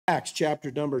Acts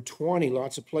chapter number 20.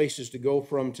 Lots of places to go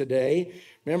from today.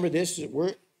 Remember,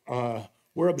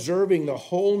 we're observing the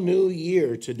whole new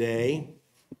year today.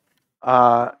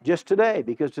 Just today,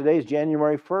 because today is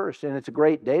January 1st, and it's a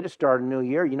great day to start a new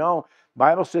year. You know,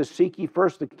 Bible says, seek ye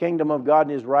first the kingdom of God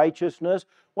and His righteousness.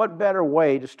 What better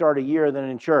way to start a year than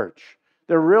in church?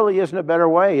 There really isn't a better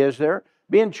way, is there?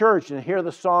 Be in church and hear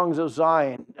the songs of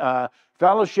Zion,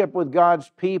 fellowship with God's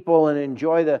people, and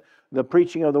enjoy the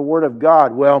preaching of the Word of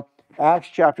God. Well, Acts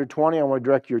chapter 20, I want to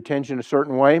direct your attention a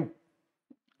certain way.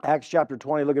 Acts chapter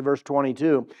 20, look at verse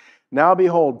 22. Now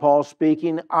behold, Paul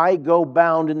speaking, I go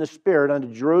bound in the Spirit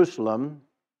unto Jerusalem,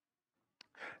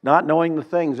 not knowing the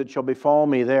things that shall befall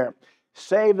me there,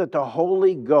 save that the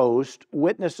Holy Ghost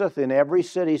witnesseth in every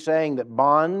city, saying that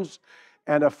bonds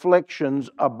and afflictions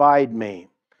abide me.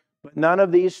 But none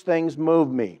of these things move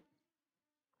me.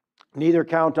 Neither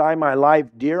count I my life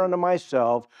dear unto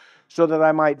myself, so that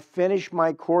I might finish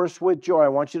my course with joy. I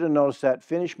want you to notice that.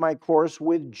 Finish my course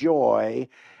with joy,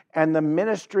 and the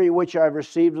ministry which I've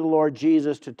received of the Lord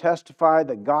Jesus, to testify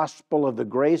the gospel of the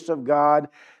grace of God.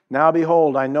 Now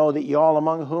behold, I know that ye all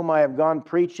among whom I have gone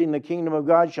preaching the kingdom of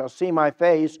God shall see my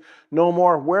face no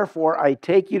more. Wherefore I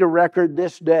take you to record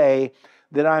this day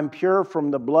that I am pure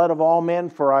from the blood of all men,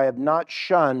 for I have not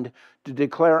shunned to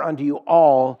declare unto you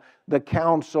all the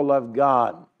counsel of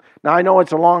God. Now, I know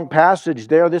it's a long passage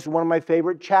there. This is one of my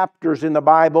favorite chapters in the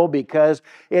Bible, because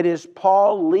it is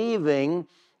Paul leaving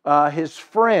his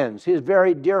friends, his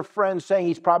very dear friends, saying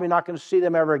he's probably not going to see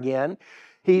them ever again.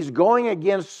 He's going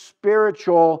against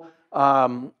spiritual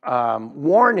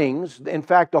warnings. In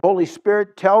fact, the Holy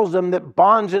Spirit tells him that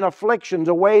bonds and afflictions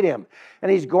await him.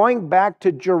 And he's going back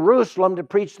to Jerusalem to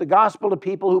preach the gospel to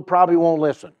people who probably won't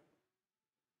listen.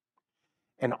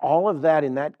 And all of that,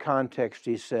 in that context,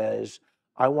 he says,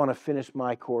 I want to finish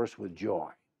my course with joy.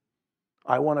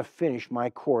 I want to finish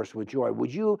my course with joy.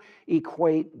 Would you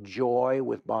equate joy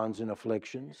with bonds and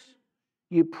afflictions?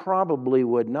 You probably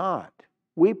would not.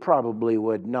 We probably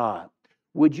would not.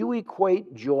 Would you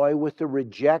equate joy with the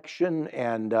rejection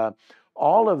and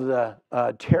all of the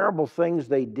terrible things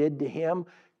they did to him?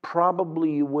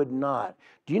 Probably you would not.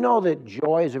 Do you know that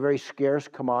joy is a very scarce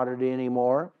commodity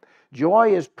anymore?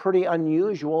 Joy is pretty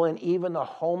unusual in even the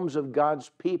homes of God's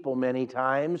people many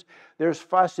times. There's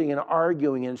fussing and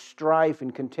arguing and strife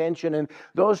and contention, and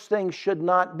those things should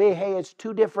not be. Hey, it's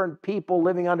two different people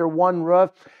living under one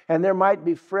roof, and there might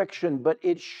be friction, but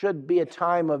it should be a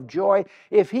time of joy.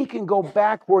 If he can go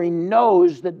back where he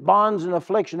knows that bonds and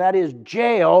affliction, that is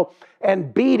jail,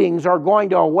 and beatings are going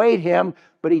to await him,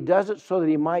 but he does it so that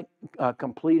he might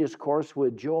complete his course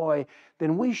with joy,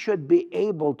 then we should be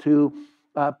able to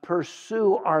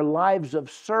pursue our lives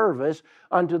of service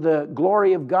unto the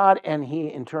glory of God, and He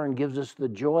in turn gives us the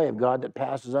joy of God that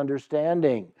passes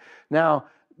understanding. Now,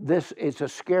 it's a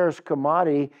scarce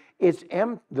commodity.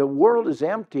 The world is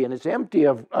empty, and it's empty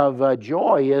of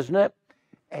joy, isn't it?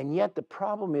 And yet the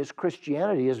problem is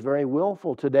Christianity is very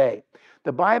willful today.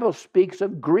 The Bible speaks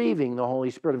of grieving the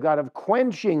Holy Spirit of God, of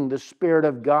quenching the Spirit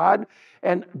of God,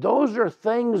 and those are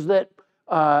things that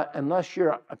unless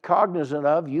you're cognizant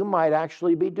of, you might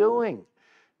actually be doing.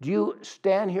 Do you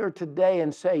stand here today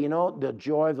and say, you know, the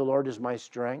joy of the Lord is my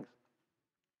strength?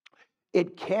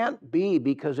 It can't be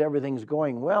because everything's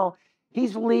going well.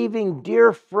 He's leaving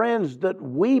dear friends that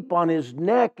weep on his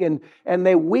neck, and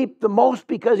they weep the most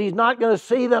because he's not going to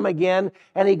see them again,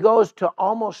 and he goes to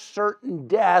almost certain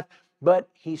death, but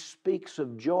he speaks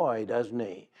of joy, doesn't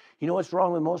he? You know what's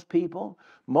wrong with most people?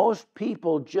 Most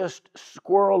people just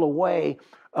squirrel away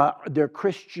their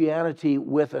Christianity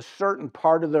with a certain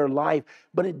part of their life,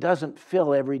 but it doesn't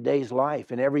fill every day's life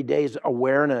and every day's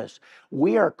awareness.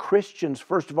 We are Christians,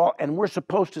 first of all, and we're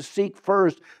supposed to seek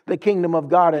first the kingdom of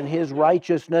God and His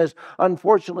righteousness.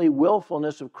 Unfortunately,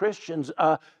 willfulness of Christians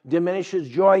diminishes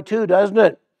joy too, doesn't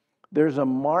it? There's a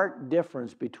marked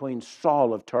difference between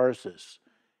Saul of Tarsus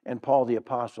and Paul the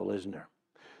Apostle, isn't there?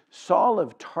 Saul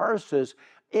of Tarsus,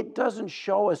 it doesn't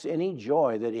show us any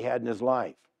joy that he had in his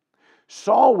life.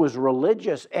 Saul was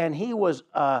religious, and he was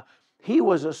a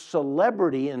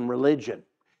celebrity in religion.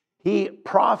 He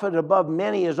profited above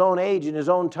many his own age and his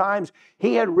own times.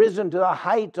 He had risen to the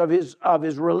height of his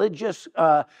religious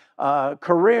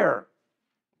career,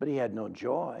 but he had no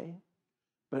joy.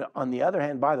 But on the other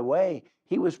hand, by the way,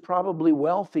 he was probably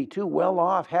wealthy too, well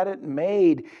off, had it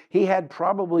made. He had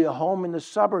probably a home in the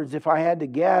suburbs, if I had to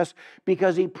guess,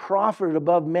 because he profited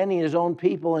above many his own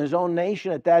people and his own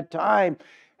nation at that time.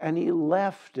 And he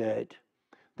left it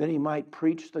that he might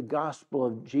preach the gospel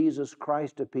of Jesus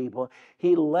Christ to people.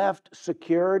 He left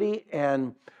security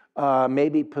and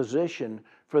maybe position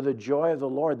for the joy of the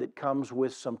Lord that comes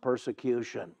with some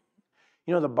persecution.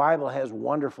 You know, the Bible has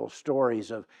wonderful stories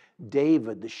of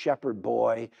David, the shepherd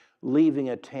boy, leaving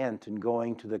a tent and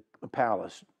going to the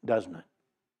palace, doesn't it?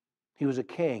 He was a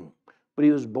king, but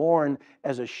he was born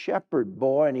as a shepherd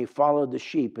boy and he followed the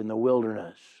sheep in the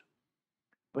wilderness.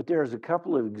 But there's a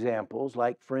couple of examples,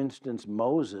 like, for instance,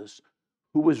 Moses,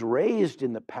 who was raised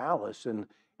in the palace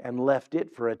and left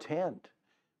it for a tent.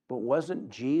 But wasn't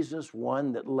Jesus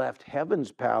one that left heaven's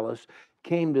palace,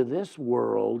 came to this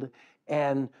world,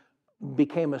 and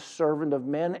became a servant of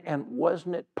men? And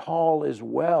wasn't it Paul as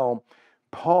well?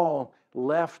 Paul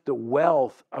left the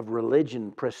wealth of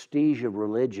religion, prestige of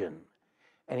religion,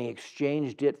 and he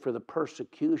exchanged it for the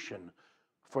persecution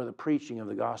for the preaching of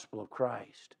the gospel of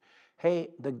Christ. Hey,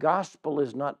 the gospel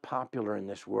is not popular in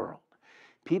this world.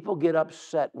 People get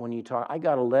upset when you talk. I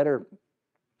got a letter.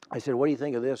 I said, what do you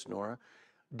think of this, Nora?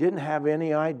 Didn't have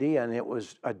any idea, and it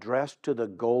was addressed to the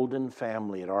Golden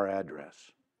family at our address.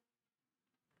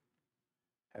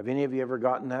 Have any of you ever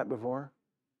gotten that before?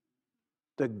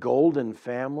 The Golden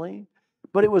family?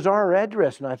 But it was our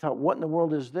address, and I thought, what in the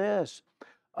world is this?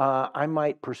 I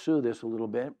might pursue this a little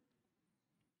bit.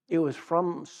 It was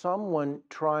from someone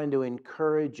trying to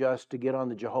encourage us to get on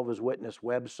the Jehovah's Witness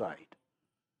website.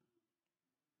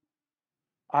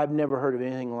 I've never heard of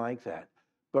anything like that.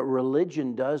 But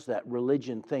religion does that.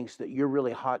 Religion thinks that you're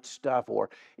really hot stuff, or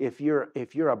if you're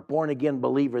a born-again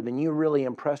believer, then you're really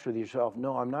impressed with yourself.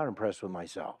 No, I'm not impressed with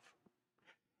myself.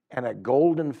 And a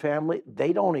Golden family,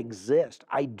 they don't exist.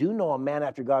 I do know a man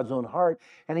after God's own heart,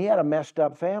 and he had a messed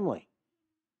up family.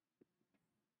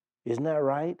 Isn't that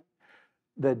right?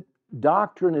 The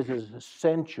doctrine is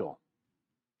essential.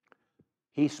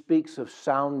 He speaks of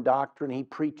sound doctrine. He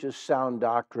preaches sound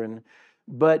doctrine.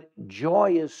 But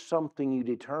joy is something you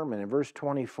determine. In verse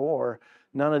 24,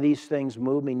 none of these things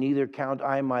move me, neither count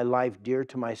I my life dear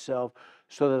to myself,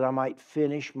 so that I might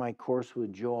finish my course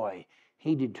with joy.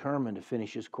 He determined to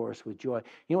finish his course with joy.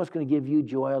 You know what's going to give you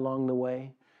joy along the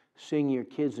way? Seeing your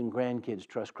kids and grandkids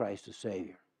trust Christ as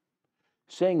Savior.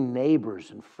 Seeing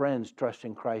neighbors and friends trust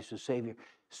in Christ as Savior.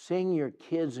 Seeing your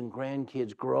kids and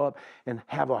grandkids grow up and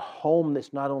have a home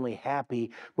that's not only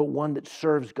happy, but one that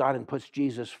serves God and puts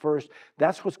Jesus first.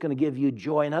 That's what's going to give you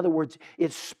joy. In other words,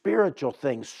 it's spiritual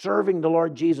things, serving the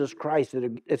Lord Jesus Christ,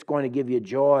 it's going to give you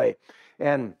joy.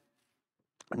 And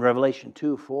in Revelation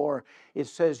 2:4, it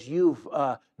says, you've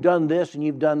done this and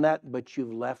you've done that, but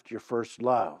you've left your first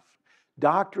love.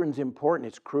 Doctrine's important.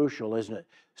 It's crucial, isn't it?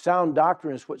 Sound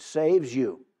doctrine is what saves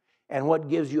you and what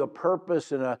gives you a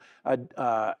purpose and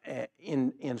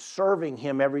in serving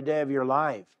Him every day of your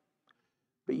life.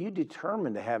 But you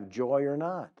determine to have joy or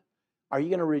not. Are you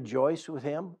going to rejoice with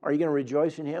Him? Are you going to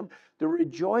rejoice in Him? The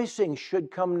rejoicing should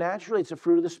come naturally. It's a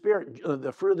fruit of the Spirit.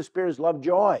 The fruit of the Spirit is love,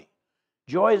 joy.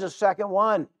 Joy is the second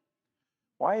one.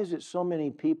 Why is it so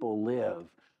many people live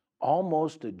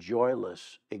almost a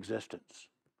joyless existence?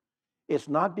 It's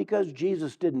not because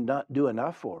Jesus didn't do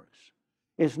enough for us.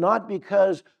 It's not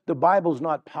because the Bible's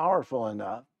not powerful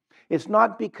enough. It's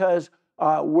not because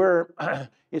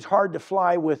it's hard to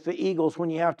fly with the eagles when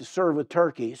you have to serve with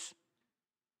turkeys.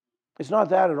 It's not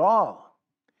that at all.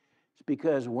 It's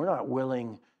because we're not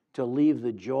willing to leave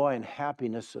the joy and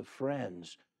happiness of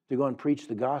friends to go and preach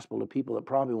the gospel to people that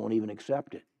probably won't even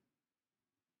accept it.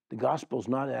 The gospel's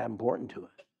not that important to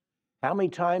us. How many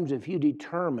times have you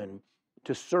determined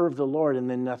to serve the Lord and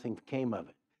then nothing came of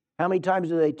it? How many times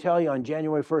do they tell you on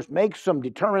January 1st, make some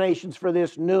determinations for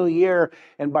this new year,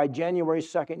 and by January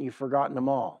 2nd, you've forgotten them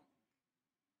all?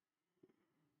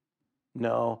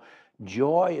 No,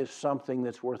 joy is something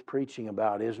that's worth preaching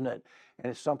about, isn't it?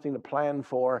 And it's something to plan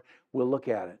for. We'll look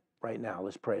at it right now.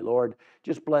 Let's pray. Lord,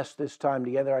 just bless this time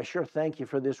together. I sure thank you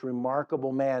for this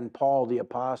remarkable man, Paul the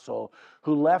Apostle,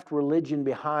 who left religion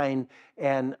behind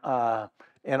and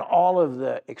all of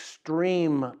the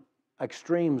extremes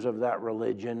of that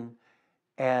religion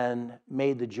and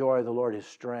made the joy of the Lord his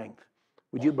strength.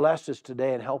 Would you bless us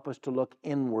today and help us to look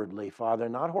inwardly, Father,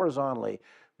 not horizontally,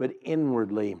 but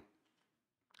inwardly.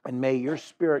 And may your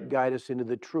Spirit guide us into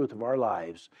the truth of our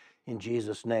lives. In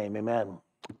Jesus' name, amen.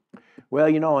 Well,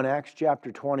 you know, in Acts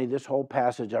chapter 20, this whole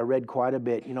passage I read quite a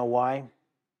bit. You know why?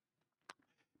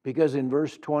 Because in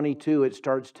verse 22, it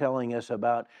starts telling us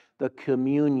about the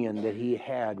communion that he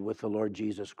had with the Lord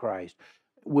Jesus Christ,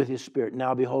 with his Spirit.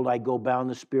 Now, behold, I go bound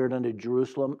the Spirit unto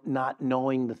Jerusalem, not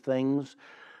knowing the things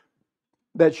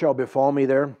that shall befall me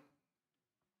there,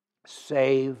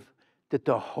 save that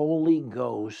the Holy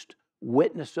Ghost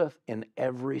witnesseth in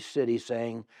every city,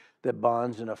 saying that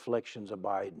bonds and afflictions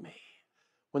abide me.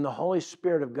 When the Holy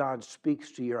Spirit of God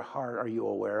speaks to your heart, are you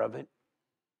aware of it?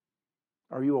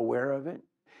 Are you aware of it?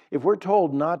 If we're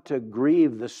told not to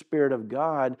grieve the Spirit of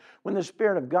God, when the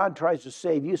Spirit of God tries to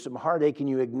save you some heartache and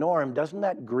you ignore Him, doesn't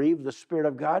that grieve the Spirit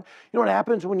of God? You know what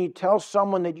happens when you tell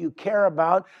someone that you care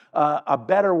about a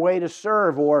better way to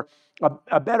serve or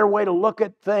a better way to look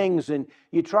at things, and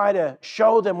you try to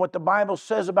show them what the Bible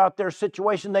says about their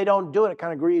situation, they don't do it. It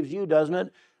kind of grieves you, doesn't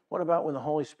it? What about when the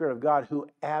Holy Spirit of God, who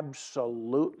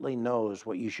absolutely knows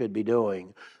what you should be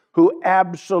doing, who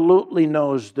absolutely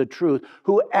knows the truth,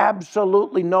 who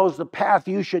absolutely knows the path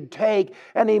you should take,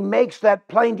 and He makes that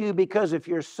plain to you, because if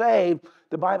you're saved,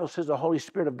 the Bible says the Holy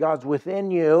Spirit of God's within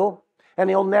you, and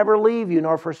He'll never leave you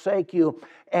nor forsake you,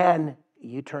 and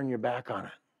you turn your back on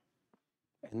it.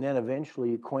 And then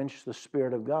eventually you quench the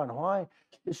Spirit of God. Why?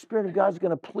 The Spirit of God's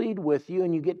going to plead with you,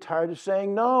 and you get tired of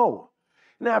saying no.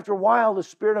 And after a while, the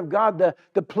Spirit of God,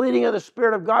 the pleading of the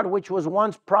Spirit of God, which was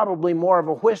once probably more of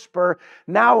a whisper,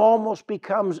 now almost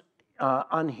becomes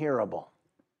unhearable,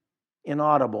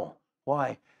 inaudible.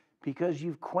 Why? Because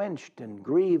you've quenched and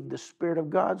grieved the Spirit of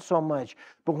God so much.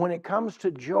 But when it comes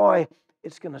to joy,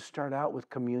 it's going to start out with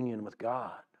communion with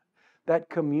God. That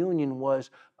communion was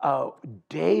a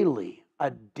daily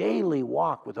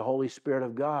walk with the Holy Spirit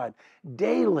of God.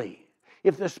 Daily.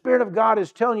 If the Spirit of God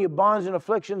is telling you bonds and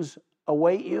afflictions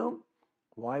await you,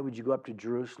 why would you go up to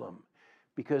Jerusalem?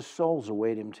 Because souls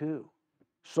await Him too.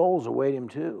 Souls await Him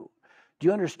too. Do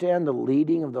you understand the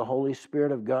leading of the Holy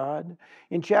Spirit of God?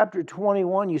 In chapter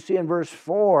 21, you see in verse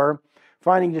 4,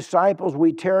 finding disciples,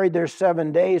 we tarried there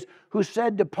 7 days, who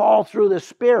said to Paul through the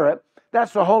Spirit,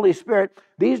 that's the Holy Spirit,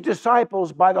 these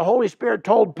disciples by the Holy Spirit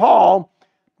told Paul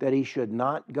that he should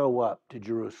not go up to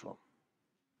Jerusalem.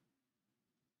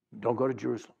 Don't go to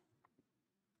Jerusalem.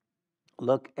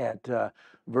 Look at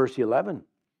verse 11.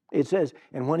 It says,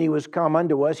 and when he was come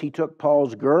unto us, he took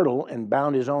Paul's girdle and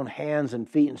bound his own hands and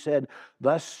feet and said,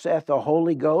 thus saith the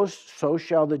Holy Ghost, so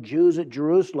shall the Jews at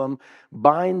Jerusalem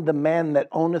bind the man that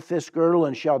owneth this girdle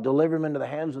and shall deliver him into the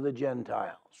hands of the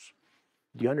Gentiles.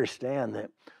 Do you understand that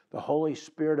the Holy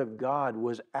Spirit of God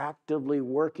was actively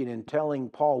working and telling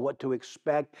Paul what to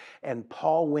expect, and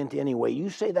Paul went anyway?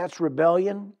 You say that's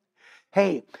rebellion?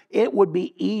 Hey, it would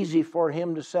be easy for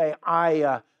him to say,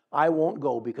 I won't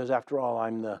go because after all,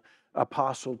 I'm the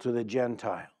apostle to the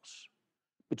Gentiles.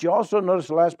 But you also notice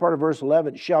the last part of verse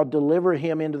 11, shall deliver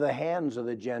him into the hands of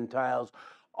the Gentiles.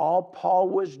 All Paul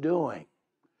was doing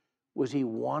was he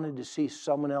wanted to see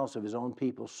someone else of his own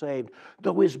people saved,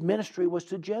 though his ministry was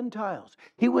to Gentiles.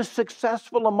 He was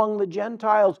successful among the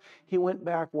Gentiles. He went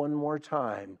back one more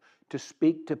time to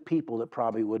speak to people that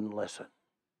probably wouldn't listen.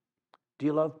 Do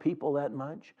you love people that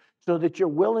much? So that you're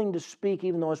willing to speak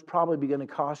even though it's probably going to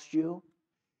cost you?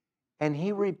 And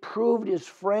he reproved his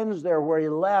friends there where he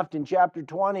left in chapter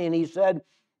 20, and he said,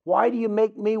 why do you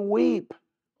make me weep?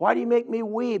 Why do you make me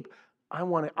weep?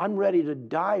 I'm ready to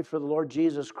die for the Lord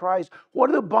Jesus Christ. What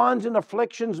do the bonds and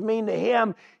afflictions mean to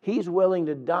him? He's willing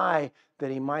to die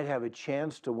that he might have a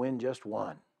chance to win just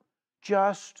one.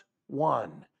 Just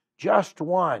one. Just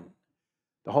one.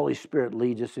 The Holy Spirit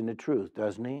leads us into truth,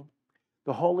 doesn't He?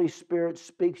 The Holy Spirit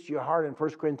speaks to your heart in 1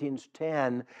 Corinthians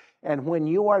 10, and when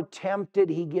you are tempted,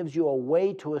 He gives you a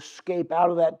way to escape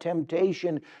out of that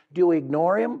temptation. Do you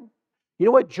ignore Him? You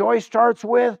know what joy starts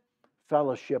with?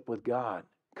 Fellowship with God,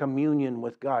 communion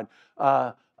with God,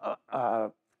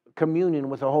 communion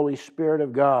with the Holy Spirit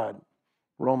of God.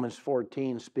 Romans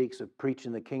 14 speaks of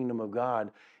preaching the kingdom of God.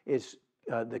 It's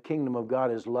the kingdom of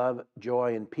God is love,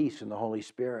 joy, and peace in the Holy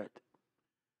Spirit.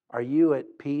 Are you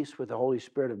at peace with the Holy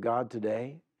Spirit of God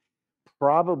today?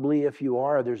 Probably if you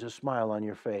are, there's a smile on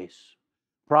your face.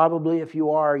 Probably if you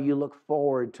are, you look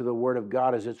forward to the Word of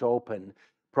God as it's open.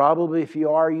 Probably if you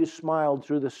are, you smiled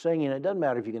through the singing. It doesn't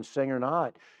matter if you can sing or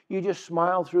not. You just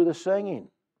smile through the singing.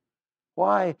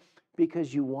 Why?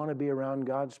 Because you want to be around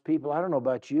God's people. I don't know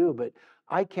about you, but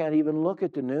I can't even look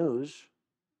at the news.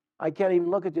 I can't even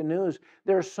look at the news.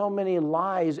 There are so many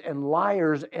lies and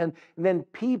liars, and then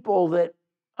people that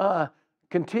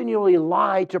continually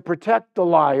lie to protect the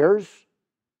liars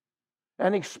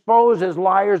and expose as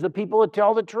liars the people that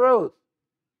tell the truth.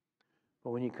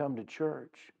 But when you come to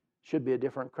church, it should be a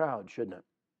different crowd, shouldn't it?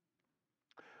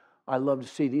 I love to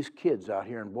see these kids out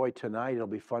here, and boy, tonight it'll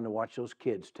be fun to watch those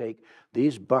kids take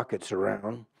these buckets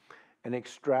around and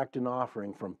extract an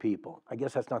offering from people. I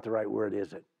guess that's not the right word,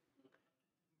 is it?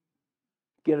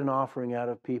 Get an offering out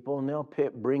of people, and they'll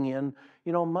bring in,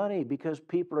 money, because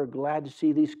people are glad to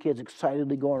see these kids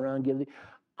excitedly go around giving.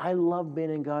 I love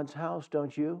being in God's house,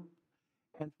 don't you?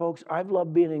 And folks, I've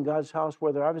loved being in God's house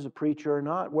whether I was a preacher or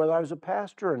not, whether I was a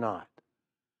pastor or not.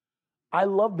 I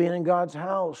love being in God's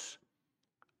house.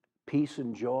 Peace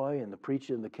and joy and the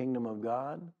preaching of the kingdom of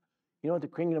God. You know what the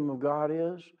kingdom of God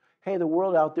is? Hey, the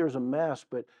world out there is a mess,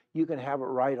 but you can have it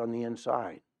right on the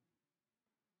inside.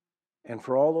 And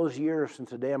for all those years since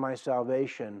the day of my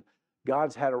salvation,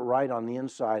 God's had it right on the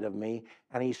inside of me,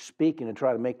 and He's speaking to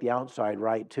try to make the outside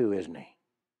right too, isn't He?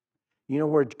 You know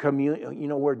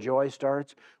where joy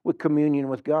starts? With communion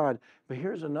with God. But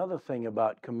here's another thing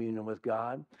about communion with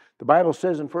God. The Bible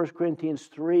says in 1 Corinthians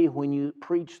 3, when you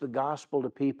preach the gospel to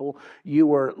people,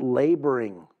 you are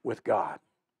laboring with God.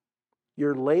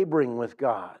 You're laboring with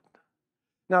God.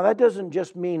 Now, that doesn't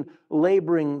just mean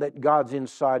laboring that God's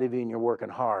inside of you and you're working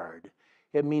hard.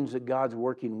 It means that God's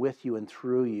working with you and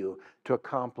through you to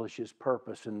accomplish His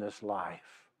purpose in this life.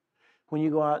 When you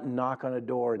go out and knock on a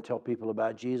door and tell people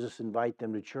about Jesus, invite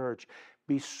them to church,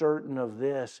 be certain of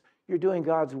this. You're doing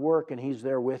God's work and He's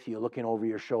there with you, looking over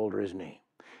your shoulder, isn't He?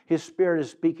 His Spirit is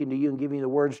speaking to you and giving you the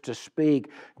words to speak.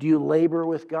 Do you labor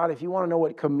with God? If you want to know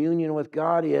what communion with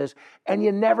God is, and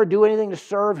you never do anything to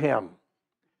serve Him,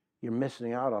 you're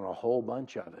missing out on a whole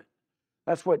bunch of it.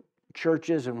 That's what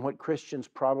churches and what Christians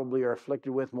probably are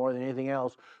afflicted with more than anything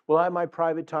else. Well, I have my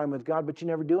private time with God, but you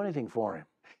never do anything for Him.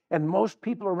 And most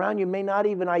people around you may not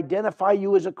even identify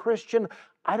you as a Christian.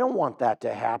 I don't want that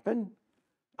to happen.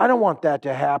 I don't want that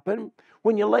to happen.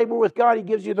 When you labor with God, He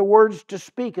gives you the words to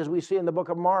speak, as we see in the book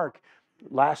of Mark.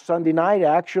 Last Sunday night,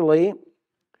 actually,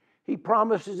 He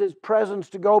promises His presence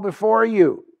to go before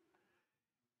you.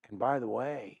 And by the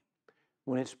way,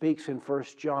 when it speaks in 1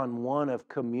 John 1 of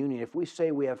communion, if we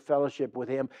say we have fellowship with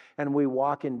Him and we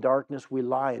walk in darkness, we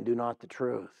lie and do not the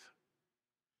truth.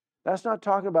 That's not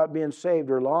talking about being saved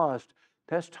or lost.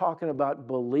 That's talking about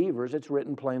believers. It's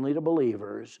written plainly to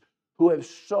believers who have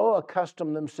so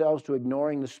accustomed themselves to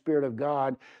ignoring the Spirit of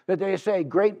God that they say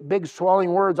great big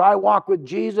swelling words, I walk with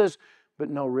Jesus, but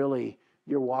no, really,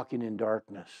 you're walking in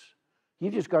darkness.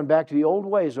 You've just gone back to the old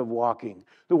ways of walking,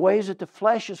 the ways that the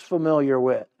flesh is familiar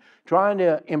with, trying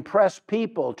to impress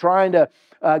people, trying to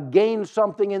gain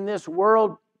something in this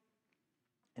world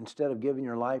instead of giving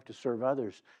your life to serve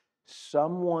others.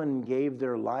 Someone gave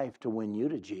their life to win you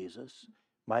to Jesus.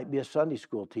 Might be a Sunday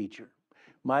school teacher.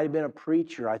 Might have been a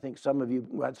preacher. I think some of you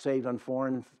got saved in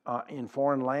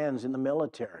foreign lands in the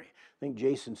military. I think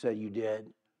Jason said you did.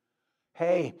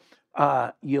 Hey,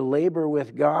 you labor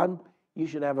with God. You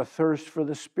should have a thirst for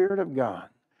the Spirit of God.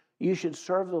 You should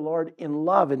serve the Lord in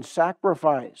love and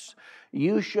sacrifice.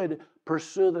 You should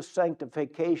pursue the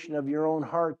sanctification of your own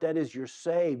heart. That is, you're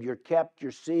saved, you're kept,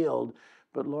 you're sealed.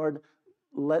 But Lord,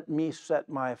 let me set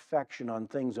my affection on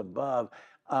things above.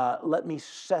 Let me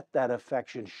set that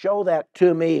affection. Show that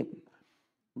to me.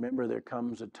 Remember, there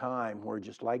comes a time where,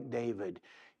 just like David,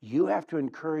 you have to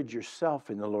encourage yourself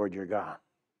in the Lord your God.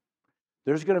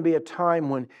 There's going to be a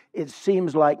time when it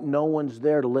seems like no one's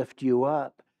there to lift you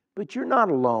up. But you're not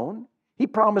alone. He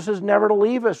promises never to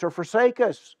leave us or forsake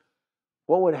us.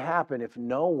 What would happen if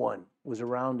no one was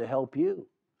around to help you?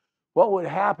 What would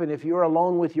happen if you were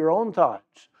alone with your own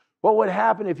thoughts? What would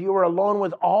happen if you were alone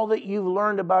with all that you've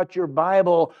learned about your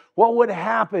Bible? What would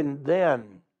happen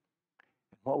then?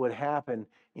 What would happen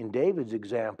in David's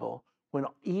example when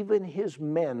even his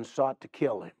men sought to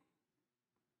kill him?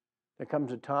 There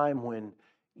comes a time when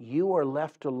you are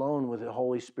left alone with the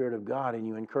Holy Spirit of God and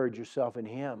you encourage yourself in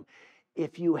Him.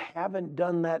 If you haven't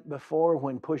done that before,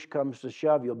 when push comes to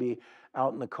shove, you'll be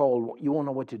out in the cold. You won't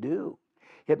know what to do.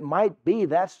 It might be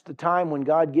that's the time when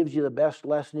God gives you the best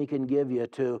lesson He can give you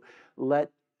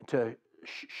to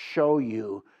show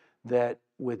you that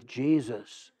with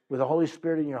Jesus, with the Holy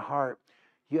Spirit in your heart,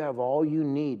 you have all you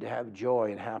need to have joy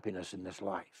and happiness in this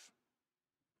life.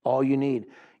 All you need.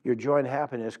 Your joy and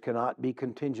happiness cannot be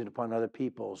contingent upon other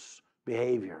people's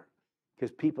behavior,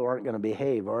 because people aren't going to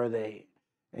behave, are they?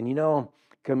 And you know,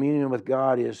 communion with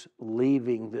God is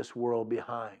leaving this world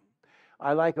behind.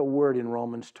 I like a word in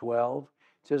Romans 12.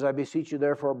 It says, I beseech you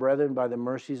therefore, brethren, by the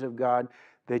mercies of God,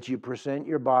 that you present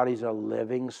your bodies a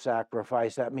living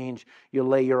sacrifice. That means you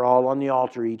lay your all on the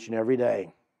altar each and every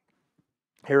day.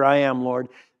 Here I am, Lord.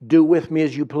 Do with me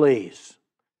as you please.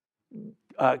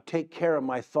 Take care of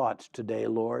my thoughts today,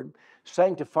 Lord.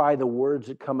 Sanctify the words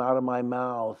that come out of my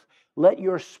mouth. Let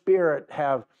your Spirit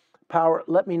have power.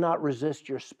 Let me not resist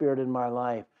your Spirit in my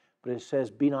life. But it says,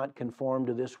 be not conformed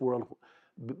to this world,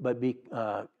 but be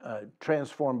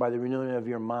transformed by the renewing of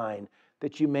your mind,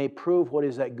 that you may prove what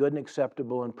is that good and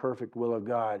acceptable and perfect will of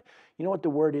God. You know what the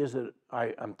word is that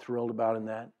I'm thrilled about in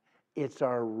that? It's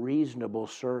our reasonable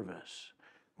service.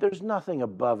 There's nothing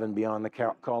above and beyond the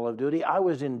call of duty. I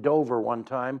was in Dover one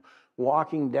time,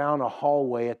 walking down a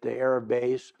hallway at the Air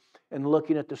Base and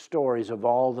looking at the stories of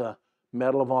all the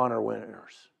Medal of Honor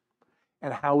winners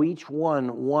and how each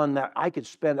one won that. I could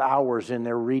spend hours in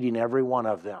there reading every one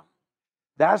of them.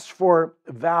 That's for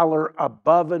valor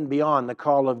above and beyond the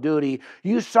call of duty.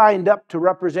 You signed up to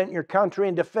represent your country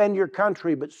and defend your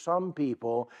country, but some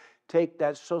people take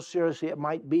that so seriously. It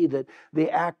might be that the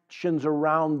actions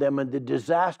around them and the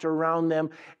disaster around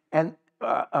them and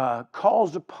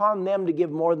calls upon them to give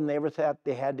more than they ever thought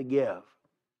they had to give.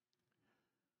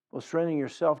 Well, surrendering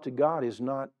yourself to God is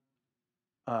not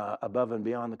above and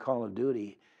beyond the call of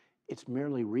duty. It's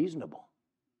merely reasonable.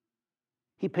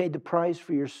 He paid the price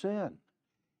for your sin.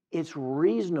 It's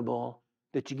reasonable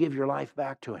that you give your life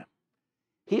back to Him.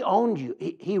 He owned you.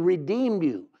 He redeemed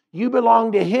you. You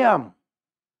belong to Him.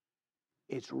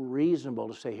 It's reasonable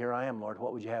to say, here I am, Lord,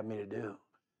 what would you have me to do?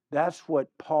 That's what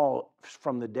Paul,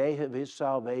 from the day of his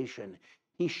salvation,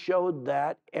 he showed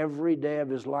that every day of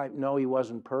his life. No, he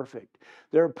wasn't perfect.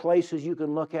 There are places you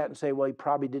can look at and say, well, he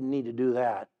probably didn't need to do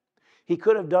that. He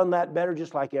could have done that better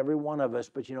just like every one of us,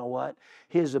 but you know what?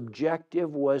 His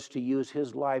objective was to use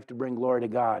his life to bring glory to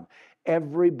God.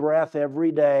 Every breath,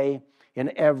 every day,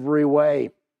 in every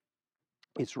way.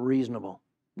 It's reasonable,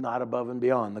 not above and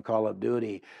beyond the call of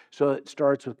duty. So it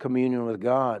starts with communion with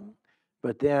God.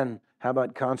 But then, how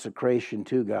about consecration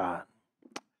to God?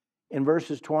 In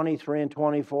verses 23 and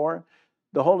 24,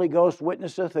 the Holy Ghost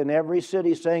witnesseth in every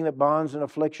city, saying that bonds and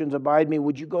afflictions abide me.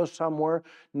 Would you go somewhere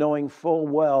knowing full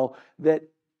well that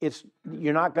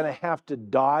you're not going to have to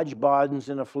dodge bonds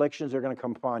and afflictions? They're going to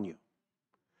come upon you.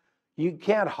 You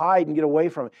can't hide and get away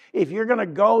from it. If you're going to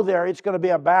go there, it's going to be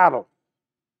a battle.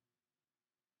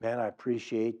 Man, I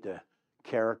appreciate the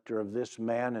character of this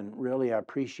man, and really I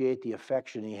appreciate the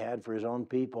affection he had for his own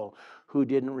people who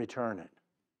didn't return it.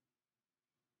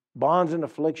 Bonds and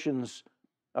afflictions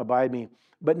abide me.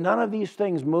 But none of these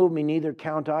things move me, neither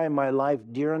count I my life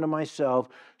dear unto myself,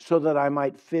 so that I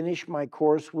might finish my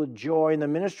course with joy in the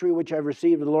ministry which I've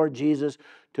received of the Lord Jesus,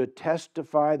 to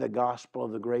testify the gospel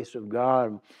of the grace of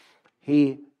God.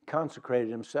 He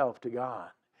consecrated himself to God.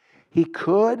 He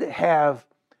could have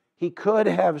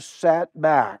sat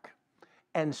back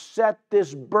and set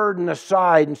this burden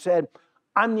aside and said,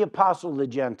 I'm the apostle of the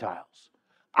Gentiles.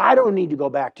 I don't need to go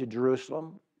back to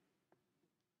Jerusalem.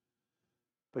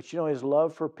 But you know, his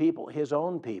love for people, his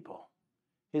own people,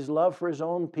 his love for his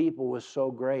own people was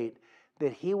so great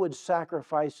that he would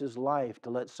sacrifice his life to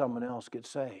let someone else get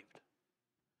saved.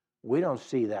 We don't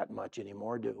see that much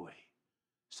anymore, do we?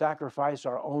 Sacrifice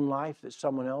our own life that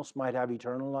someone else might have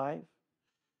eternal life.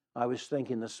 I was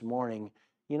thinking this morning,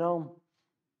 you know,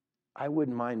 I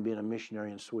wouldn't mind being a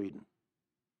missionary in Sweden.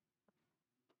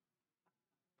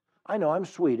 I know I'm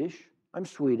Swedish.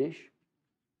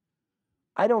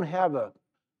 I don't have a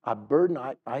burden.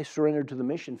 I surrendered to the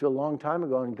mission field a long time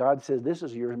ago, and God says, this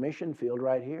is your mission field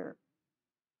right here.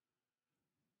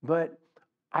 But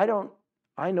I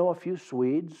know a few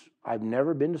Swedes. I've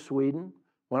never been to Sweden.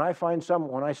 When I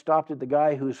stopped at the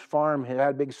guy whose farm had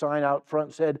a big sign out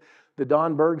front said, the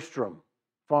Don Bergstrom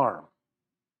farm.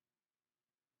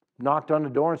 Knocked on the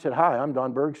door and said, hi, I'm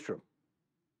Don Bergstrom.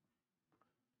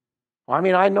 I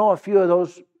mean, I know a few of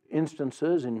those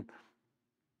instances, and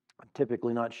I'm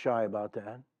typically not shy about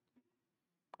that.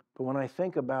 But when I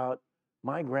think about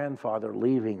my grandfather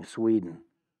leaving Sweden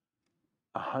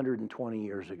 120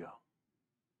 years ago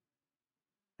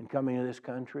and coming to this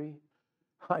country,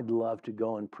 I'd love to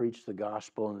go and preach the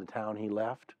gospel in the town he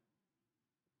left.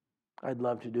 I'd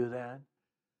love to do that.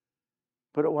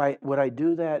 But would I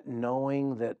do that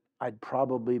knowing that I'd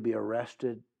probably be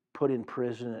arrested, put in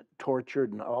prison,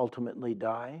 tortured, and ultimately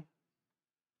die?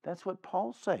 That's what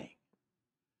Paul's saying.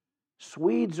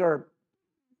 Swedes are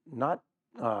not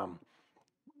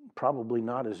probably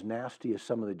not as nasty as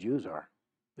some of the Jews are.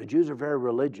 The Jews are very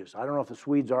religious. I don't know if the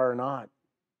Swedes are or not.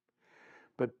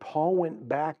 But Paul went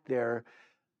back there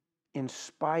in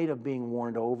spite of being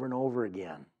warned over and over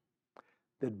again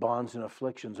that bonds and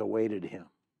afflictions awaited him.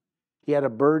 He had a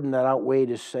burden that outweighed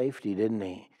his safety, didn't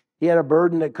he? He had a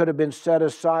burden that could have been set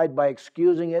aside by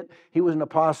excusing it. He was an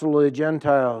apostle of the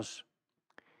Gentiles.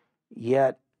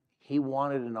 Yet he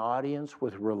wanted an audience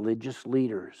with religious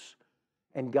leaders.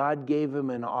 And God gave him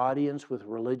an audience with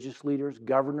religious leaders,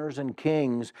 governors, and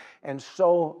kings. And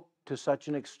so, to such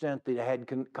an extent that he had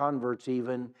converts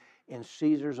even in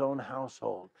Caesar's own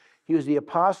household. He was the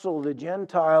apostle of the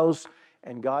Gentiles,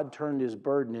 and God turned his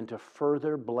burden into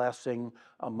further blessing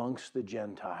amongst the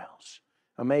Gentiles.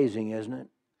 Amazing, isn't it?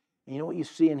 And you know what you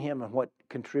see in him and what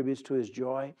contributes to his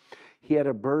joy? He had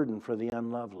a burden for the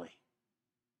unlovely.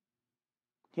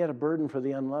 He had a burden for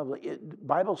the unlovely. The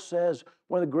Bible says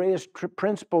one of the greatest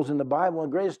principles in the Bible, one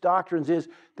of the greatest doctrines is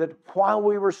that while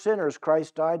we were sinners,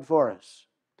 Christ died for us.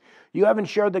 You haven't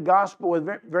shared the gospel with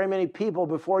very many people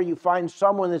before you find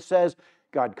someone that says,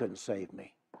 God couldn't save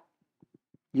me.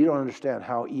 You don't understand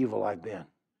how evil I've been.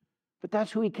 But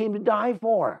that's who he came to die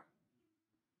for.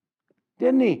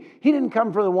 Didn't he? He didn't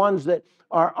come for the ones that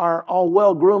are all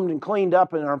well groomed and cleaned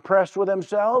up and are impressed with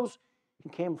themselves. He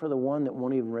came for the one that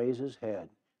won't even raise his head.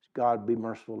 God, be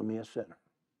merciful to me, a sinner.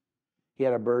 He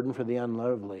had a burden for the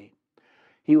unlovely.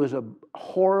 He was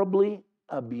horribly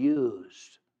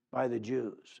abused by the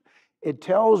Jews. It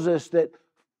tells us that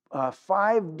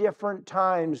 5 different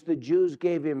times the Jews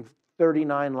gave him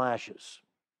 39 lashes.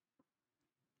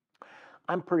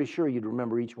 I'm pretty sure you'd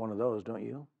remember each one of those, don't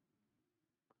you?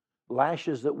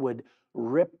 Lashes that would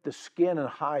rip the skin and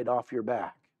hide off your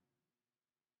back.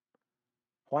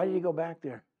 Why did he go back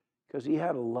there? Because he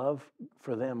had a love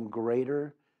for them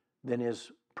greater than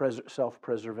his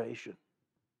self-preservation.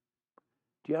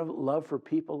 Do you have love for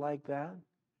people like that?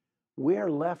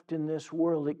 We're left in this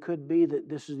world. It could be that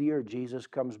this is the year Jesus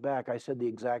comes back. I said the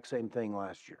exact same thing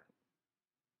last year.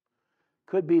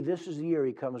 Could be this is the year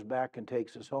he comes back and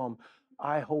takes us home.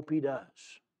 I hope he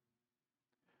does.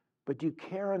 But do you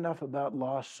care enough about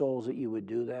lost souls that you would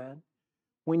do that?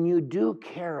 When you do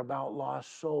care about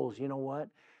lost souls, you know what?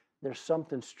 There's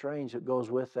something strange that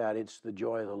goes with that. It's the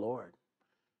joy of the Lord,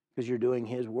 because you're doing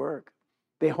his work.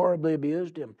 They horribly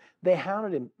abused him. They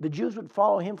hounded him. The Jews would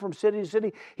follow him from city to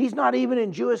city. He's not even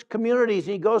in Jewish communities.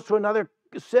 He goes to another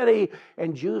city,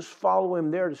 and Jews follow him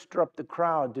there to stir up the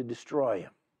crowd to destroy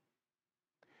him.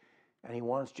 And he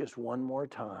wants just one more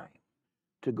time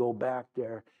to go back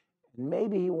there.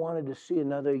 Maybe he wanted to see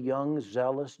another young,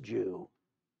 zealous Jew,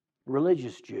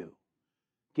 religious Jew,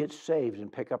 get saved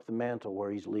and pick up the mantle where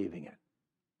he's leaving it.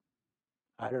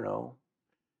 I don't know.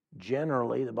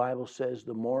 Generally, the Bible says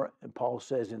the more, and Paul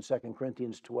says in 2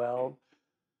 Corinthians 12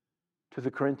 to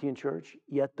the Corinthian church,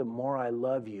 yet the more I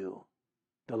love you,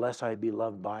 the less I be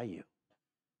loved by you.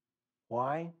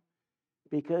 Why?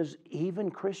 Because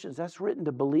even Christians, that's written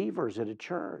to believers at a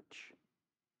church.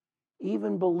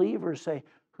 Even believers say,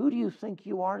 who do you think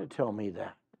you are to tell me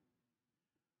that?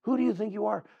 Who do you think you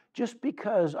are? Just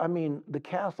because, the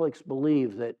Catholics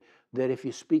believe that if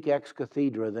you speak ex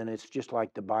cathedra, then it's just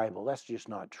like the Bible. That's just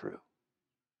not true.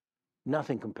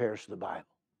 Nothing compares to the Bible.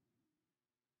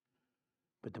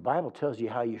 But the Bible tells you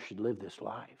how you should live this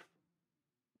life.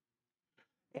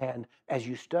 And as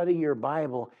you study your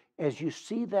Bible, as you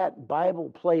see that Bible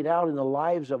played out in the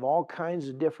lives of all kinds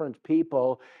of different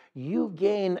people, you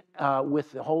gain,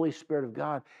 with the Holy Spirit of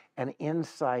God, an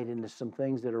insight into some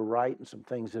things that are right and some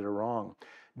things that are wrong.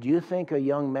 Do you think a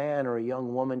young man or a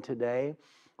young woman today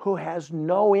who has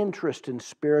no interest in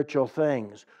spiritual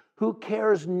things, who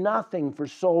cares nothing for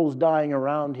souls dying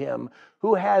around him,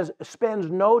 who spends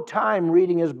no time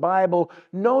reading his Bible,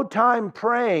 no time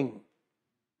praying,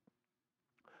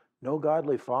 no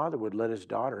godly father would let his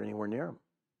daughter anywhere near him.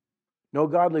 No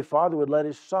godly father would let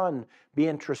his son be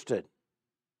interested.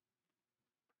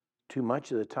 Too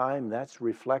much of the time, that's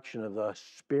reflection of the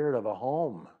spirit of a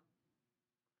home.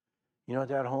 You know what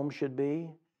that home should be?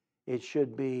 It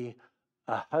should be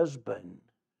a husband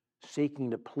seeking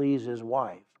to please his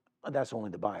wife. That's only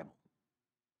the Bible.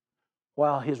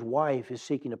 While his wife is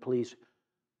seeking to please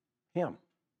him.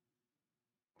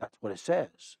 That's what it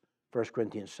says, 1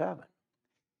 Corinthians 7.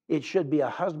 It should be a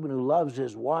husband who loves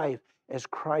his wife as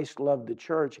Christ loved the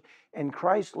church. And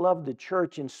Christ loved the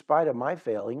church in spite of my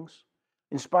failings,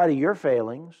 in spite of your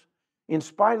failings, in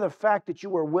spite of the fact that you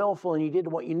were willful and you did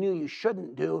what you knew you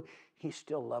shouldn't do. He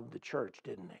still loved the church,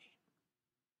 didn't he?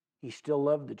 He still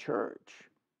loved the church.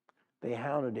 They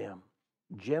hounded him.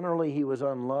 Generally, he was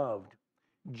unloved.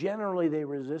 Generally, they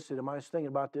resisted him. I was thinking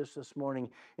about this morning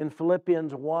in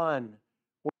Philippians 1.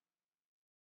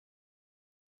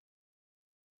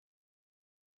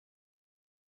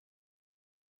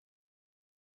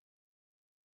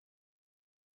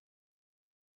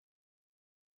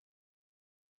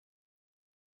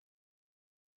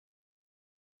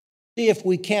 See if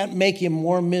we can't make him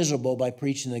more miserable by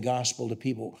preaching the gospel to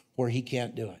people where he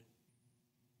can't do it.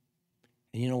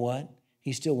 And you know what?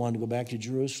 He still wanted to go back to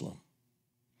Jerusalem.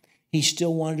 He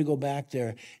still wanted to go back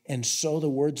there and sow the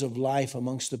words of life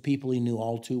amongst the people he knew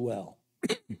all too well.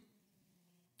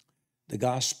 The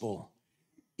gospel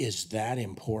is that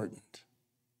important.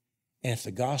 And if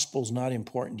the gospel's not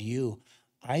important to you,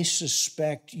 I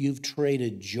suspect you've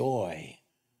traded joy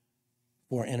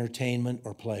for entertainment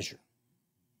or pleasure.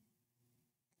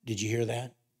 Did you hear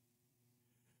that?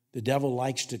 The devil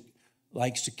likes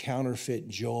to counterfeit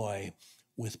joy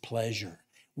with pleasure.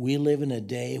 We live in a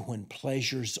day when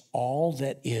pleasure's all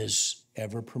that is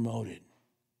ever promoted.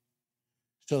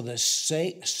 So the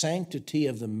sanctity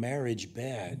of the marriage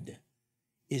bed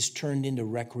is turned into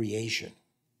recreation.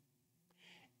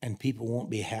 And people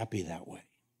won't be happy that way.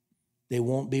 They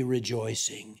won't be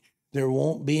rejoicing. There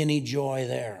won't be any joy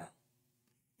there.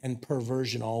 And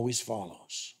perversion always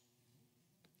follows.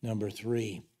 Number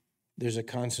 3, there's a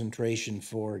concentration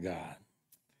for God.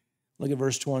 Look at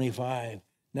verse 25.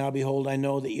 Now behold, I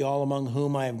know that ye all among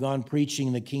whom I have gone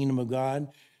preaching the kingdom of God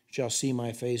shall see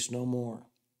my face no more.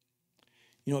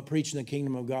 You know what preaching the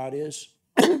kingdom of God is?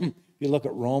 If you look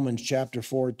at Romans chapter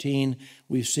 14,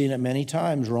 we've seen it many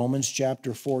times. Romans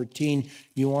chapter 14.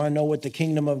 You want to know what the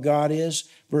kingdom of God is?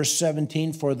 Verse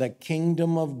 17, for the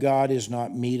kingdom of God is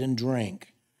not meat and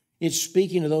drink. It's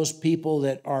speaking to those people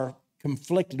that are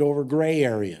conflicted over gray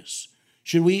areas.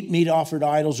 Should we eat meat offered to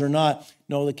idols or not?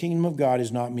 No, the kingdom of God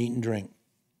is not meat and drink,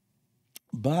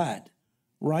 but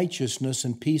righteousness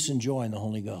and peace and joy in the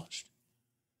Holy Ghost.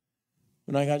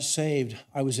 When I got saved,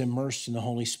 I was immersed in the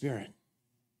Holy Spirit.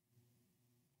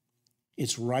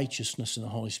 It's righteousness in the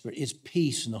Holy Spirit. It's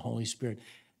peace in the Holy Spirit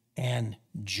and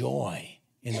joy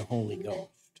in the Holy Ghost.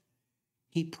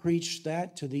 He preached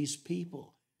that to these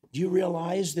people. Do you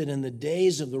realize that in the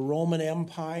days of the Roman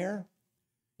Empire,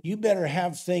 you better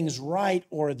have things right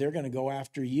or they're going to go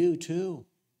after you too.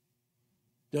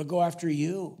 They'll go after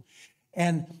you.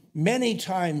 And many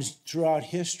times throughout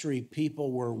history,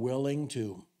 people were willing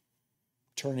to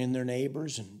turn in their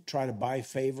neighbors and try to buy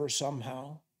favor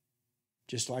somehow,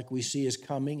 just like we see is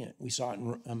coming. We saw it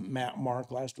in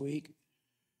Mark last week.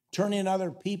 Turn in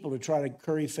other people to try to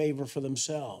curry favor for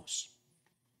themselves.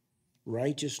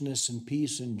 Righteousness and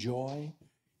peace and joy.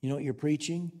 You know what you're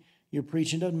preaching? You're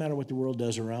preaching, doesn't matter what the world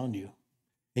does around you.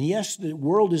 And yes, the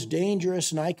world is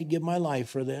dangerous and I could give my life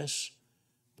for this,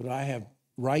 but I have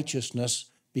righteousness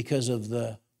because of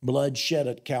the blood shed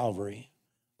at Calvary.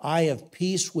 I have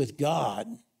peace with God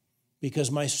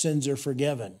because my sins are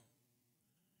forgiven.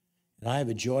 And I have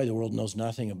a joy the world knows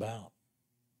nothing about.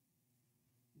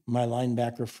 My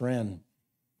linebacker friend,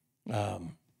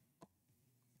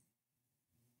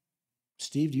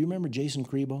 Steve, do you remember Jason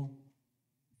Crebo?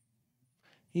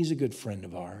 He's a good friend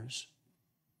of ours.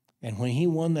 And when he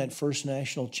won that first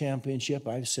national championship,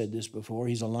 I've said this before,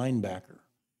 he's a linebacker.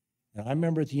 And I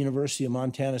remember at the University of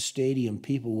Montana Stadium,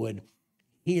 people would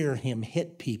hear him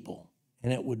hit people,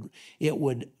 and it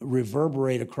would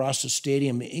reverberate across the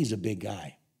stadium. He's a big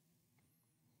guy.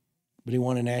 But he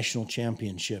won a national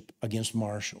championship against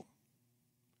Marshall.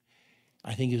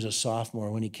 I think he was a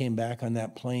sophomore. When he came back on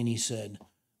that plane, he said,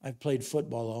 I've played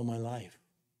football all my life.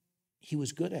 He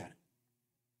was good at it.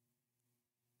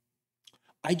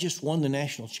 I just won the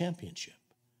national championship.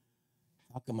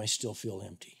 How come I still feel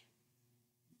empty?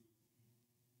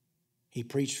 He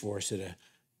preached for us at a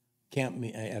camp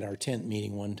at our tent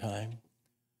meeting one time.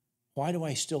 Why do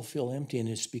I still feel empty? And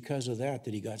it's because of that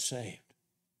he got saved.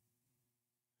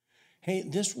 Hey,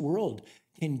 this world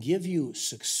can give you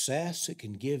success. It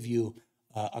can give you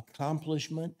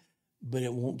accomplishment, but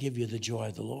it won't give you the joy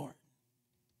of the Lord.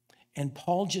 And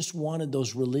Paul just wanted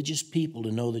those religious people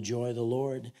to know the joy of the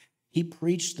Lord. He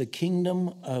preached the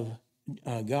kingdom of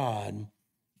God,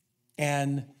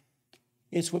 and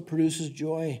it's what produces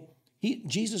joy.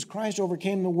 Jesus Christ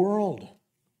overcame the world.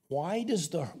 Why does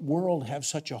the world have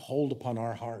such a hold upon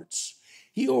our hearts?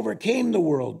 He overcame the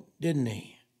world, didn't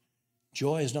he?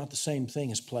 Joy is not the same thing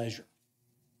as pleasure.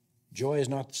 Joy is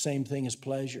not the same thing as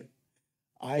pleasure.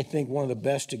 I think one of the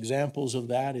best examples of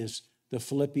that is the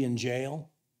Philippian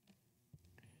jail,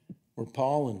 where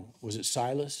Paul and, was it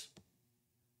Silas?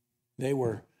 They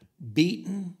were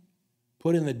beaten,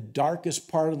 put in the darkest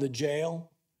part of the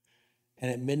jail, and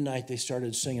at midnight they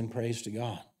started singing praise to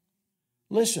God.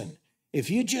 Listen, if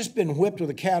you'd just been whipped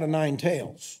with a cat of nine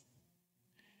tails,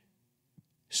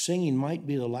 singing might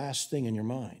be the last thing in your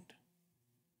mind.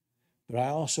 But I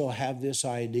also have this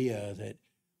idea that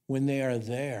when they are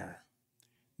there,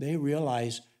 they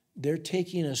realize they're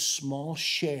taking a small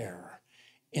share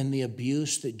in the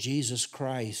abuse that Jesus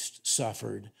Christ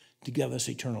suffered to give us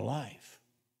eternal life.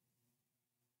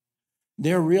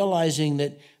 They're realizing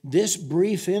that this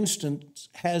brief instance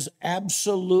has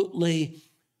absolutely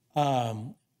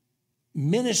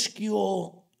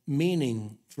minuscule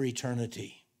meaning for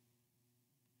eternity.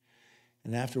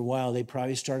 And after a while, they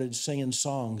probably started singing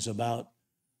songs about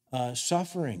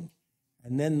suffering.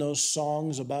 And then those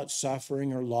songs about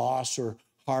suffering or loss or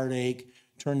heartache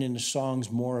turned into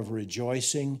songs more of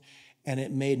rejoicing. And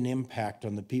it made an impact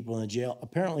on the people in the jail.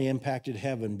 Apparently impacted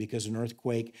heaven because an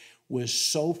earthquake was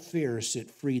so fierce it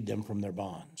freed them from their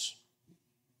bonds.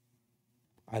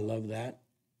 I love that.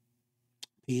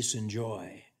 Peace and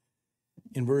joy.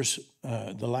 In verse,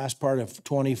 the last part of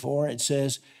 24, it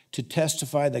says, to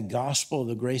testify the gospel of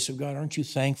the grace of God. Aren't you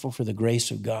thankful for the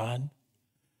grace of God?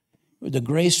 The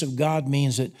grace of God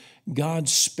means that God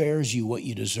spares you what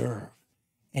you deserve.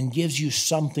 and gives you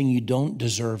something you don't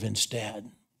deserve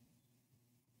instead.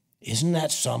 Isn't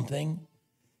that something?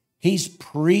 He's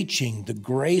preaching the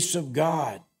grace of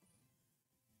God.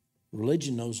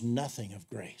 Religion knows nothing of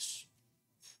grace.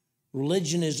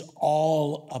 Religion is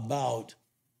all about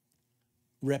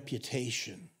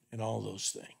reputation and all those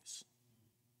things.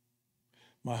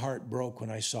 My heart broke when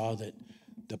I saw that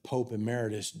the Pope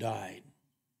Emeritus died.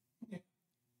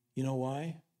 You know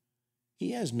why?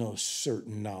 He has no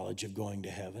certain knowledge of going to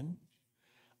heaven.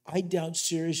 I doubt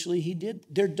seriously he did.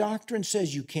 Their doctrine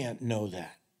says you can't know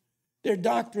that. Their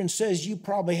doctrine says you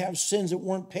probably have sins that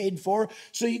weren't paid for,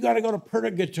 so you got to go to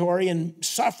purgatory and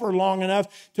suffer long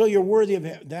enough till you're worthy of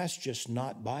heaven. That's just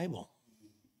not Bible.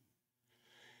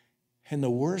 And the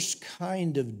worst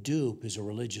kind of dupe is a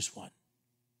religious one.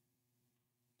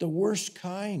 The worst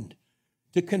kind.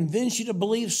 To convince you to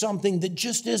believe something that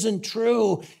just isn't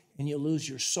true, and you lose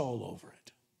your soul over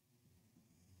it.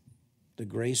 The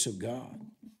grace of God.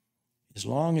 As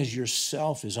long as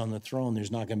yourself is on the throne,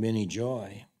 there's not going to be any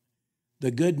joy.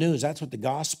 The good news, that's what the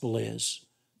gospel is.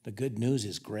 The good news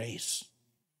is grace.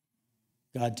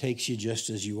 God takes you just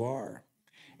as you are.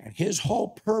 And his whole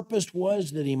purpose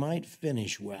was that he might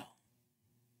finish well.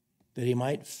 That he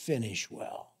might finish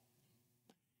well.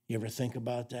 You ever think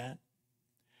about that?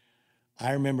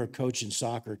 I remember coaching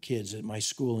soccer kids at my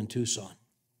school in Tucson.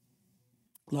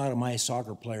 A lot of my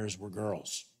soccer players were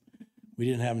girls. We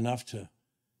didn't have enough to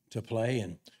play,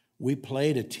 and we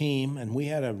played a team, and we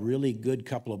had a really good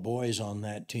couple of boys on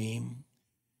that team.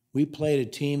 We played a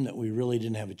team that we really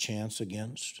didn't have a chance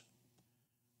against.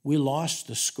 We lost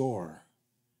the score,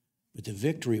 but the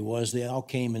victory was they all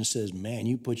came and says, man,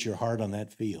 you put your heart on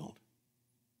that field.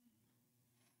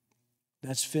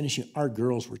 That's finishing. Our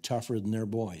girls were tougher than their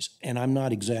boys, and I'm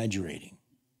not exaggerating.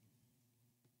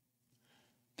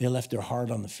 They left their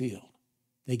heart on the field.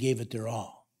 They gave it their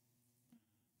all.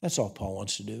 That's all Paul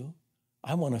wants to do.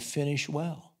 I want to finish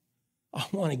well. I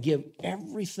want to give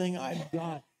everything I've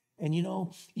got. And you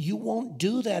know, you won't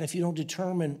do that if you don't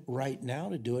determine right now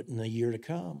to do it in the year to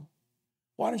come.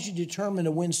 Why don't you determine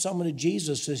to win someone to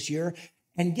Jesus this year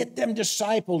and get them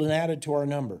discipled and added to our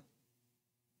number?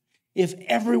 If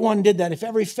everyone did that, if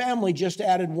every family just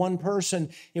added one person,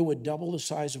 it would double the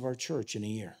size of our church in a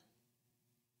year.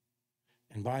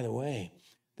 And by the way,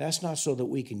 that's not so that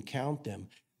we can count them.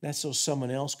 That's so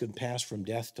someone else can pass from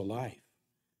death to life.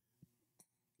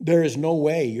 There is no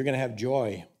way you're going to have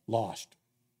joy lost.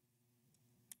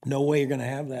 No way you're going to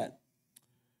have that.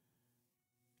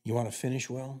 You want to finish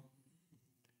well?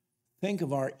 Think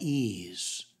of our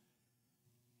ease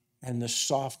and the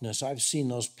softness. I've seen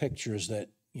those pictures that,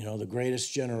 you know, the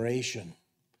greatest generation,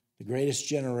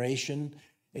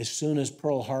 as soon as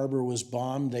Pearl Harbor was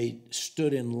bombed, they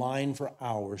stood in line for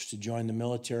hours to join the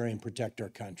military and protect our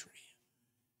country.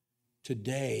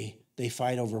 Today, they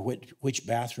fight over which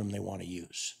bathroom they want to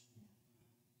use.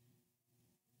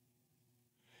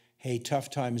 Hey, tough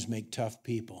times make tough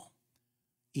people.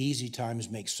 Easy times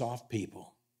make soft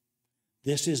people.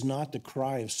 This is not the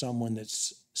cry of someone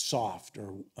that's soft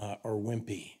or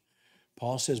wimpy.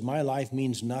 Paul says, my life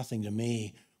means nothing to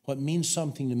me. What means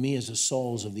something to me is the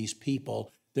souls of these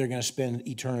people. They're going to spend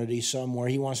eternity somewhere.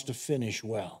 He wants to finish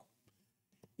well.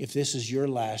 If this is your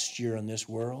last year in this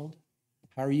world,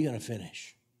 how are you going to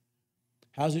finish?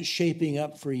 How's it shaping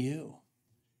up for you?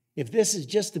 If this is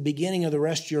just the beginning of the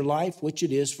rest of your life, which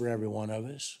it is for every one of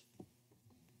us,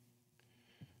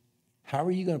 how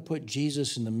are you going to put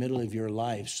Jesus in the middle of your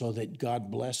life so that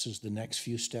God blesses the next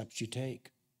few steps you take?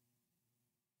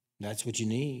 That's what you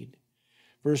need.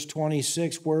 Verse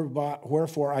 26,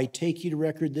 wherefore I take you to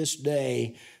record this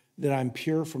day that I'm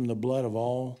pure from the blood of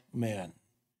all men.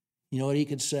 You know what he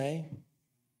could say?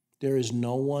 There is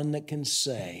no one that can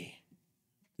say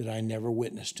that I never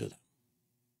witnessed to them.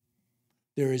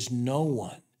 There is no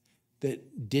one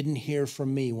that didn't hear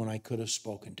from me when I could have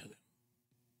spoken to them.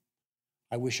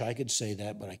 I wish I could say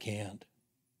that, but I can't.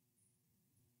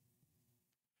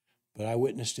 But I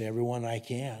witness to everyone I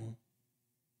can.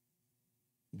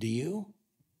 Do you?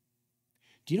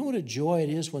 Do you know what a joy it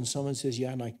is when someone says,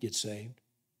 yeah, I'd like to get saved?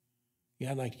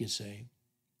 Yeah, I'd like to get saved.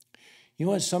 You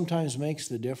know what sometimes makes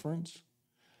the difference?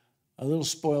 A little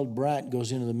spoiled brat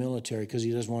goes into the military because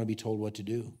he doesn't want to be told what to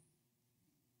do.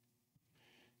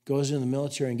 Goes into the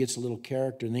military and gets a little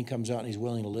character, and then comes out and he's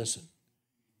willing to listen.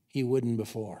 He wouldn't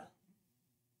before.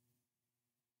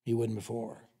 He wouldn't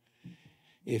before.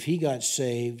 If he got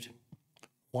saved,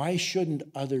 why shouldn't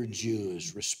other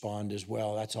Jews respond as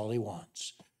well? That's all he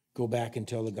wants. Go back and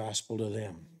tell the gospel to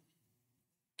them.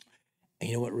 And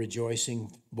you know what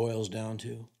rejoicing boils down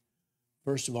to?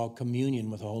 First of all,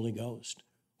 communion with the Holy Ghost.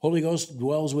 Holy Ghost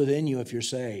dwells within you if you're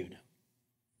saved.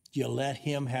 Do you let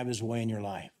him have his way in your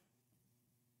life?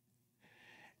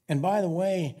 And by the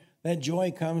way, that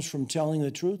joy comes from telling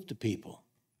the truth to people.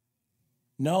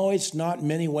 No, it's not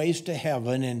many ways to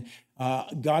heaven, and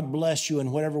God bless you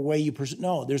in whatever way you pursue.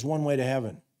 No, there's one way to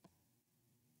heaven.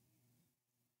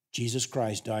 Jesus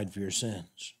Christ died for your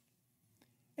sins.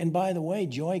 And by the way,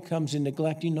 joy comes in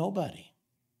neglecting nobody.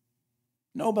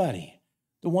 Nobody.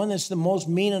 The one that's the most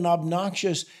mean and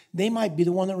obnoxious, they might be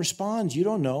the one that responds. You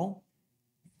don't know.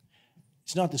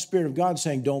 It's not the Spirit of God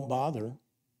saying, don't bother.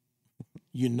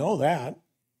 You know that.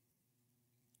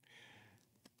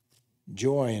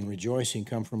 Joy and rejoicing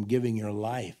come from giving your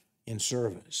life in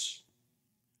service.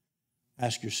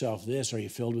 Ask yourself this, are you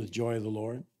filled with joy of the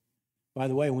Lord? By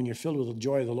the way, when you're filled with the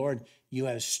joy of the Lord, you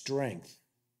have strength.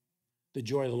 The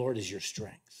joy of the Lord is your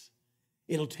strength.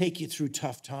 It'll take you through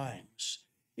tough times.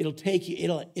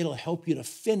 It'll help you to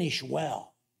finish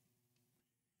well.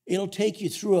 It'll take you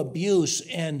through abuse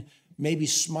and maybe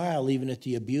smile even at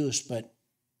the abuse, but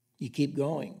you keep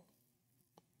going.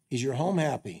 Is your home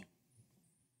happy?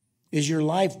 Is your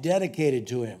life dedicated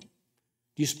to him?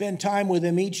 Do you spend time with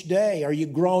him each day? Are you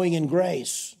growing in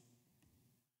grace?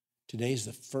 Today's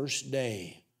the first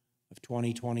day of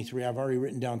 2023. I've already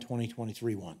written down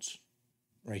 2023 once,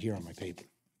 right here on my paper.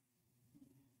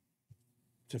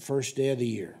 It's the first day of the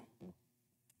year.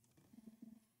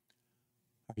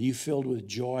 Are you filled with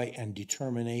joy and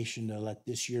determination to let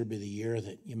this year be the year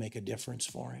that you make a difference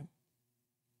for him?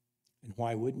 And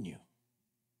why wouldn't you?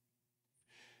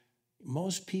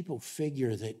 Most people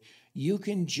figure that you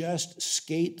can just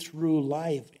skate through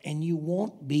life and you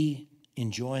won't be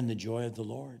enjoying the joy of the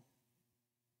Lord.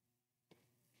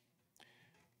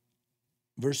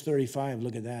 Verse 35,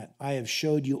 look at that. I have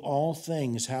showed you all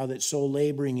things, how that so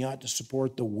laboring you ought to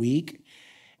support the weak,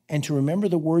 and to remember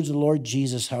the words of the Lord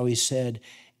Jesus, how he said,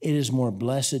 it is more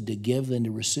blessed to give than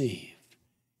to receive.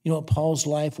 You know what Paul's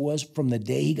life was from the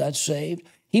day he got saved?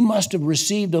 He must have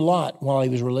received a lot while he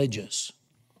was religious.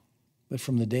 But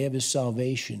from the day of his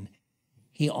salvation,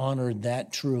 he honored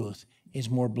that truth. It's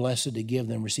more blessed to give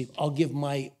than receive. I'll give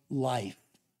my life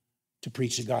to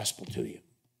preach the gospel to you.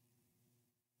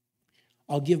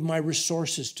 I'll give my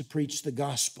resources to preach the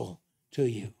gospel to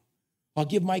you. I'll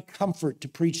give my comfort to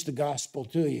preach the gospel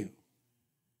to you.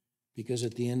 Because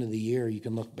at the end of the year, you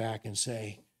can look back and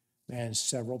say, man,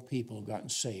 several people have gotten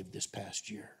saved this past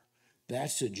year.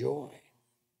 That's a joy.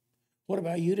 What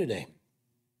about you today?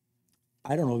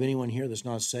 I don't know of anyone here that's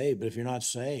not saved, but if you're not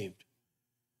saved,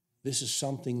 this is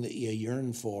something that you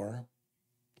yearn for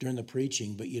during the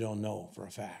preaching, but you don't know for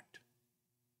a fact.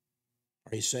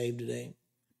 Are you saved today?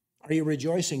 Are you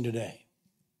rejoicing today?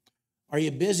 Are you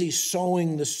busy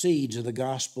sowing the seeds of the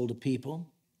gospel to people?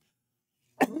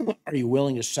 Are you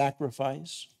willing to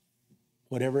sacrifice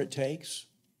whatever it takes?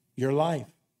 Your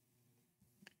life.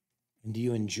 And do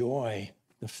you enjoy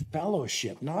the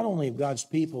fellowship, not only of God's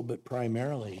people, but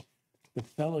primarily the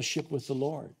fellowship with the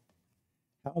Lord?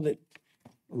 How that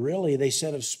really, they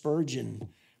said of Spurgeon,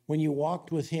 when you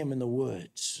walked with him in the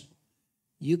woods,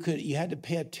 you had to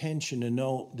pay attention to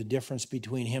know the difference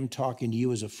between him talking to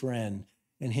you as a friend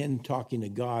and him talking to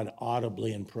God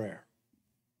audibly in prayer.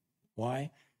 Why?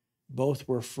 Both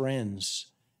were friends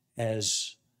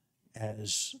as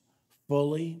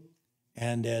fully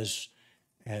and as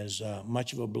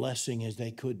much of a blessing as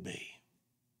they could be.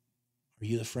 Are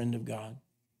you the friend of God?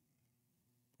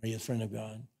 Are you a friend of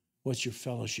God? What's your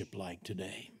fellowship like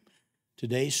today?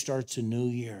 Today starts a new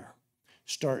year.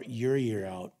 Start your year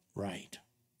out right.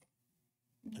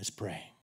 Let's pray.